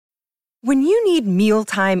When you need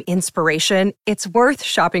mealtime inspiration, it's worth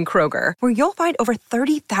shopping Kroger, where you'll find over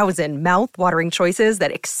 30,000 mouth-watering choices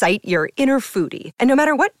that excite your inner foodie. And no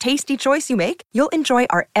matter what tasty choice you make, you'll enjoy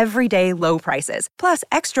our everyday low prices, plus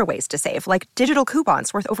extra ways to save, like digital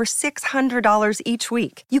coupons worth over $600 each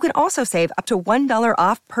week. You can also save up to $1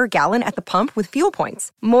 off per gallon at the pump with fuel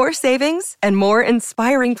points. More savings and more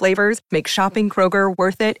inspiring flavors make shopping Kroger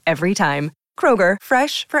worth it every time. Kroger,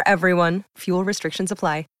 fresh for everyone. Fuel restrictions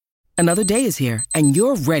apply. Another day is here, and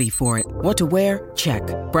you're ready for it. What to wear? Check.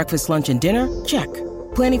 Breakfast, lunch, and dinner? Check.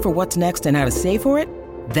 Planning for what's next and how to save for it?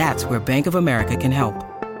 That's where Bank of America can help.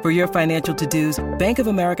 For your financial to-dos, Bank of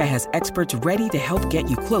America has experts ready to help get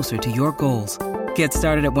you closer to your goals. Get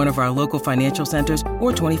started at one of our local financial centers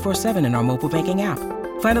or 24/7 in our mobile banking app.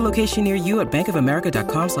 Find a location near you at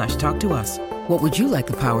bankofamerica.com/talktous. What would you like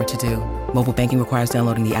the power to do? Mobile banking requires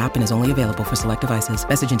downloading the app and is only available for select devices.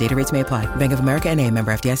 Message and data rates may apply. Bank of America N.A.,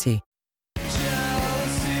 member FDIC.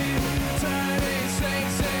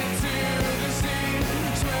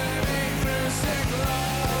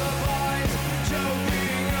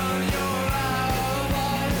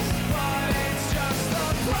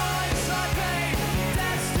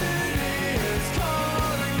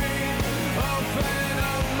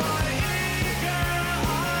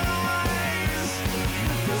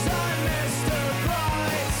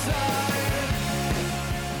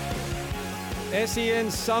 SEN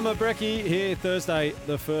Summer Brekkie here Thursday,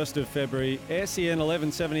 the 1st of February. SEN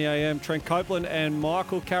 11:70 a.m. Trent Copeland and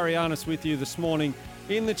Michael Carianis with you this morning.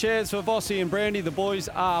 In the chairs for Vossi and Brandy, the boys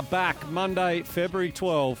are back Monday, February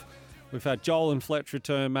 12. We've had Joel and Fletch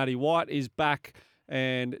return. Matty White is back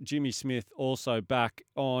and Jimmy Smith also back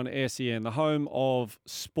on SEN, the home of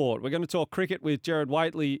sport. We're going to talk cricket with Gerard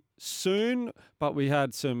Whateley soon, but we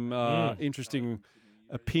had some interesting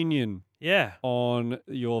opinion on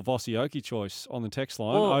your Vossi choice on the text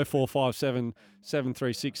line, 0457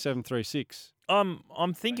 736 736.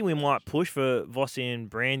 I'm thinking we might push for Vossi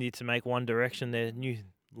and Brandy to make One Direction their new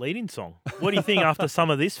leading song. What do you think after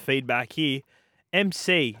some of this feedback here?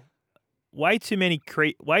 MC, way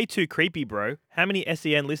too creepy, bro. How many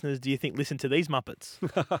SEN listeners do you think listen to these Muppets?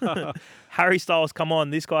 Harry Styles, come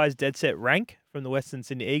on, this guy's dead set rank from the Western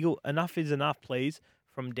Sydney Eagle. Enough is enough, please.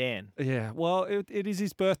 From Dan. Yeah, well, it is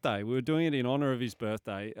his birthday. We were doing it in honour of his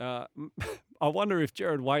birthday. I wonder if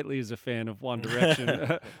Gerard Whateley is a fan of One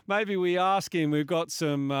Direction. Maybe we ask him. We've got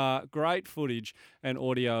some great footage and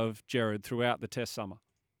audio of Gerard throughout the Test summer.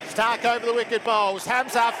 Stark over the wicket bowls.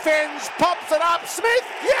 Hamza fends, pops it up. Smith,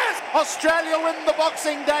 yes! Australia win the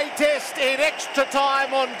Boxing Day Test in extra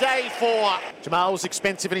time on day 4. Jamal was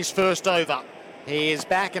expensive in his first over. He is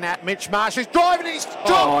back and at Mitch Marsh. He's driving. He's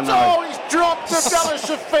dropped. He's dropped. Abdullah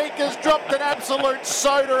Shafiq has dropped an absolute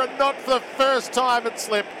soda, and not for the first time it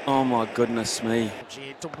slipped. Oh my goodness me.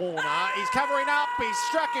 To Warner. He's covering up. He's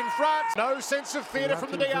struck in front. No sense of theatre from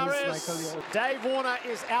the DRS. Dave Warner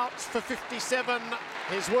is out for 57.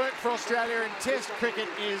 His work for Australia in Test cricket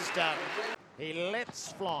is done. He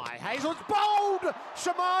lets fly. Hazel's bowled.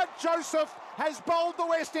 Shamar Joseph has bowled the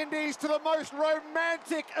West Indies to the most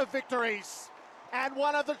romantic of victories. And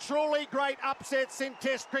one of the truly great upsets in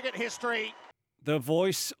Test cricket history. The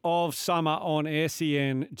voice of summer on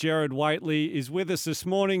SEN, Gerard Whateley, is with us this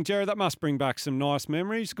morning. Gerard, that must bring back some nice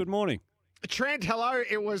memories. Good morning. Trent, hello.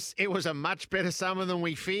 It was a much better summer than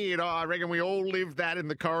we feared. I reckon we all lived that in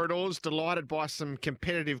the corridors, delighted by some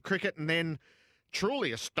competitive cricket, and then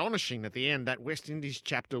truly astonishing at the end. That West Indies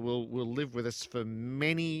chapter will live with us for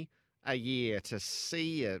many a year, to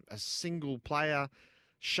see a single player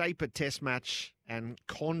shape a Test match and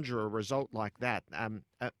conjure a result like that.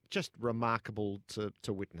 Just remarkable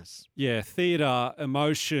to witness. Yeah, theatre,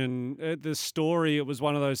 emotion, the story. It was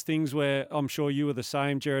one of those things where I'm sure you were the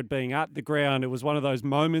same, Gerard, being at the ground. It was one of those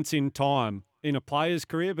moments in time in a player's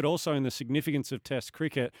career, but also in the significance of Test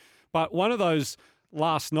cricket. But one of those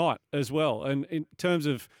last night as well. And in terms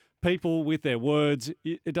of people with their words,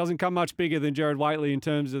 it doesn't come much bigger than Gerard Whateley in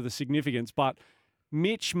terms of the significance. But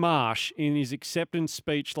Mitch Marsh, in his acceptance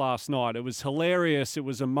speech last night, it was hilarious, it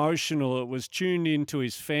was emotional, it was tuned into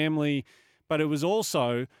his family, but it was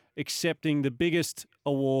also accepting the biggest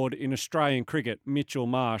award in Australian cricket, Mitchell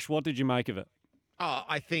Marsh. What did you make of it? Oh,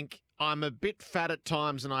 I think I'm a bit fat at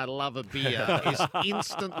times and I love a beer is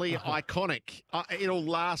instantly iconic. It'll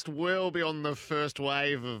last well beyond the first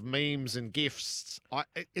wave of memes and GIFs.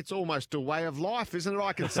 It's almost a way of life, isn't it?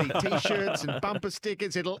 I can see T-shirts and bumper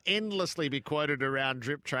stickers. It'll endlessly be quoted around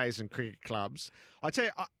drip trays and cricket clubs. I tell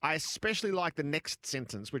you, I especially like the next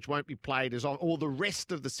sentence, which won't be played as often, or the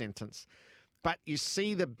rest of the sentence. But you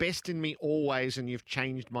see the best in me always and you've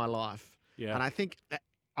changed my life. Yeah. And I think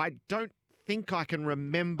I don't think I can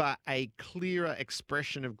remember a clearer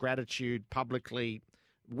expression of gratitude publicly,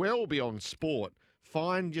 well beyond sport.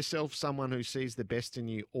 Find yourself someone who sees the best in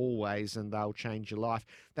you always, and they'll change your life.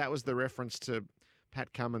 That was the reference to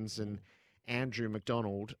Pat Cummins and Andrew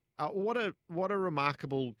McDonald. What a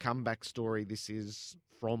remarkable comeback story this is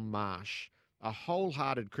from Marsh, a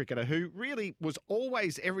wholehearted cricketer who really was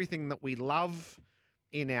always everything that we love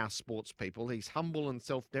in our sports people. He's humble and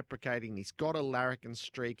self-deprecating. He's got a larrikin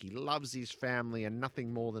streak. He loves his family and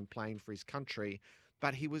nothing more than playing for his country.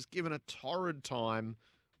 But he was given a torrid time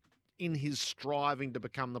in his striving to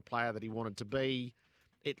become the player that he wanted to be.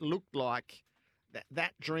 It looked like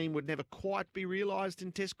that dream would never quite be realised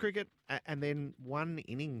in Test cricket. And then one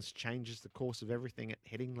innings changes the course of everything at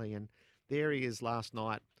Headingley. And there he is last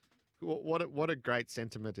night. What a great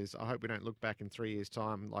sentiment is. I hope we don't look back in 3 years'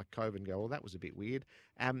 time like COVID and go, well, that was a bit weird.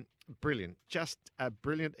 Brilliant. Just a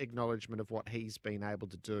brilliant acknowledgement of what he's been able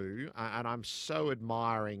to do. And I'm so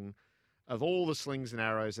admiring of all the slings and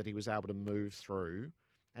arrows that he was able to move through.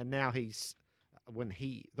 And now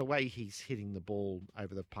the way he's hitting the ball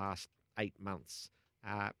over the past 8 months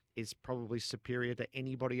is probably superior to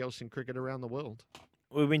anybody else in cricket around the world.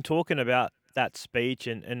 We've been talking about that speech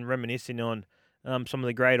and reminiscing on some of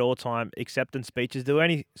the great all-time acceptance speeches. Do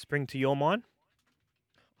any spring to your mind?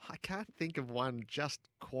 I can't think of one just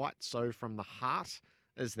quite so from the heart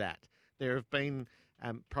as that. There have been,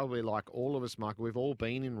 probably like all of us, Michael, we've all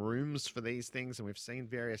been in rooms for these things and we've seen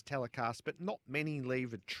various telecasts, but not many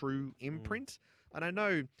leave a true imprint. And I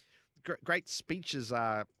know great speeches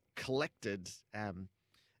are collected, and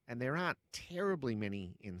there aren't terribly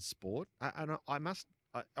many in sport.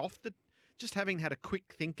 Just having had a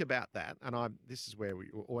quick think about that, and this is where we're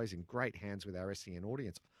always in great hands with our SEN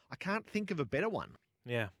audience, I can't think of a better one.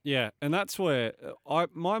 Yeah, and that's where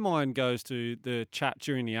my mind goes to the chat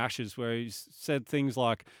during the Ashes where he's said things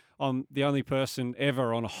like, I'm the only person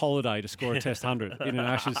ever on a holiday to score a Test 100 in an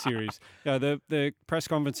Ashes series. The press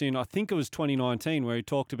conference in, I think it was 2019, where he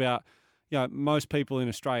talked about, most people in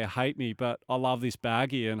Australia hate me, but I love this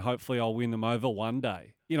baggie and hopefully I'll win them over one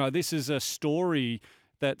day. This is a story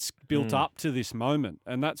that's built up to this moment.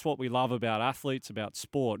 And that's what we love about athletes, about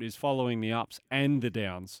sport, is following the ups and the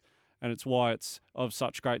downs. And it's why it's of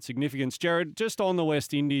such great significance. Gerard, just on the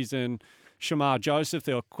West Indies and Shamar Joseph,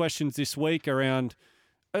 there were questions this week around,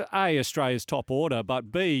 A, Australia's top order,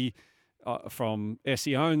 but B, from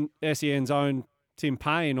SEN's own Tim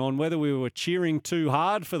Payne, on whether we were cheering too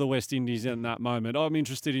hard for the West Indies in that moment. I'm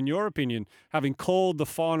interested in your opinion, having called the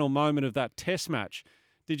final moment of that Test match.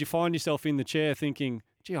 Did you find yourself in the chair thinking,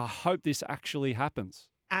 gee, I hope this actually happens?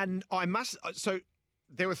 And so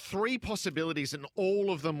there were three possibilities and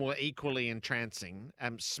all of them were equally entrancing.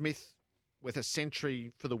 Smith with a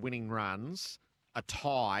century for the winning runs, a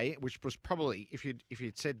tie, which was probably, if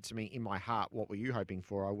you'd said to me in my heart, what were you hoping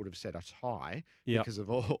for? I would have said a tie because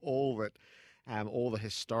of all the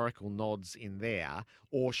historical nods in there,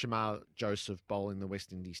 or Shamar Joseph bowling the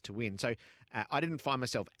West Indies to win. So I didn't find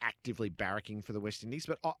myself actively barracking for the West Indies,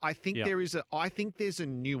 but I think there's a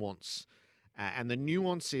nuance, and the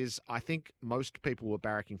nuance is I think most people were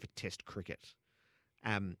barracking for Test cricket,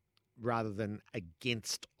 rather than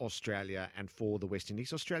against Australia and for the West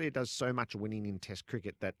Indies. Australia does so much winning in Test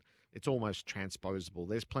cricket that it's almost transposable.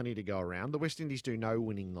 There's plenty to go around. The West Indies do no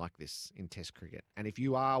winning like this in Test cricket. And if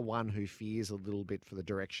you are one who fears a little bit for the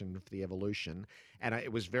direction of the evolution, and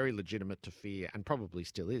it was very legitimate to fear, and probably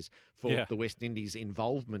still is, for the West Indies'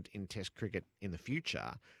 involvement in Test cricket in the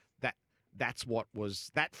future, that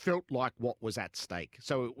felt like what was at stake.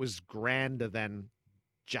 So it was grander than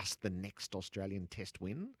just the next Australian Test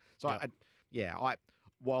win. So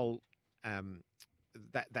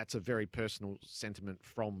that's a very personal sentiment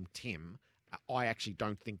from Tim. I actually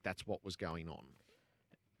don't think that's what was going on.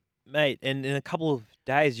 Mate, and in a couple of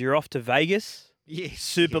days, you're off to Vegas. Yes.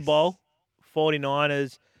 Super Bowl,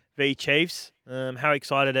 49ers v Chiefs. How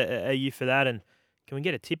excited are you for that? And can we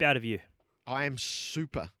get a tip out of you? I am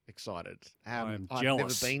super excited. I'm I've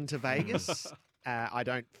jealous. never been to Vegas.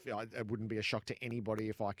 It wouldn't be a shock to anybody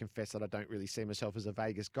if I confess that I don't really see myself as a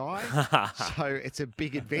Vegas guy. So it's a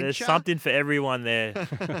big adventure. There's something for everyone there.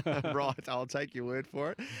 Right, I'll take your word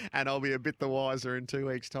for it. And I'll be a bit the wiser in 2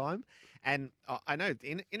 weeks' time. And I know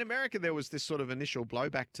in America there was this sort of initial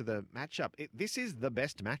blowback to the matchup. This is the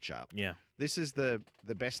best matchup. Yeah. This is the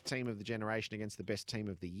best team of the generation against the best team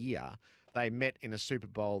of the year. They met in a Super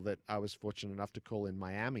Bowl that I was fortunate enough to call in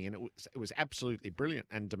Miami, and it was absolutely brilliant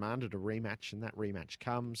and demanded a rematch, and that rematch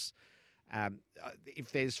comes.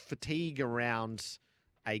 If there's fatigue around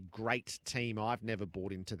a great team, I've never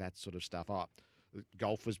bought into that sort of stuff.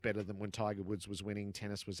 Golf was better than when Tiger Woods was winning.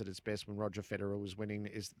 Tennis was at its best when Roger Federer was winning.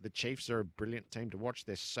 The Chiefs are a brilliant team to watch.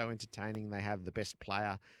 They're so entertaining. They have the best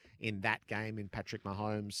player in that game in Patrick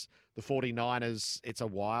Mahomes. The 49ers, it's a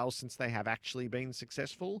while since they have actually been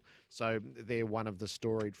successful. So they're one of the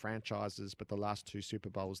storied franchises, but the last 2 Super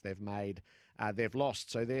Bowls they've made, they've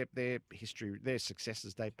lost. So their history, their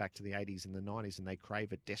successes date back to the 80s and the 90s, and they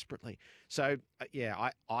crave it desperately. So,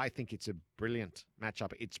 I think it's a brilliant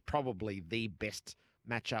matchup. It's probably the best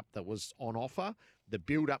matchup that was on offer. The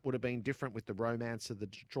build-up would have been different with the romance of the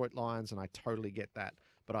Detroit Lions, and I totally get that.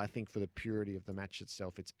 But I think for the purity of the match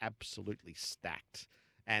itself, it's absolutely stacked.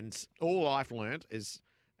 And all I've learned is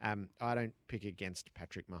I don't pick against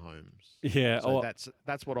Patrick Mahomes. Yeah. So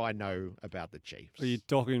that's what I know about the Chiefs. You're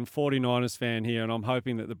talking 49ers fan here, and I'm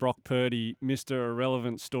hoping that the Brock Purdy Mr.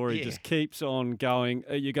 Irrelevant story just keeps on going.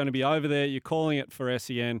 You're going to be over there. You're calling it for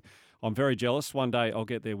SEN. I'm very jealous. One day I'll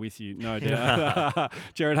get there with you, no doubt.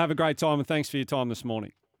 Gerard, have a great time, and thanks for your time this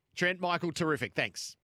morning. Trent, Michael, terrific. Thanks.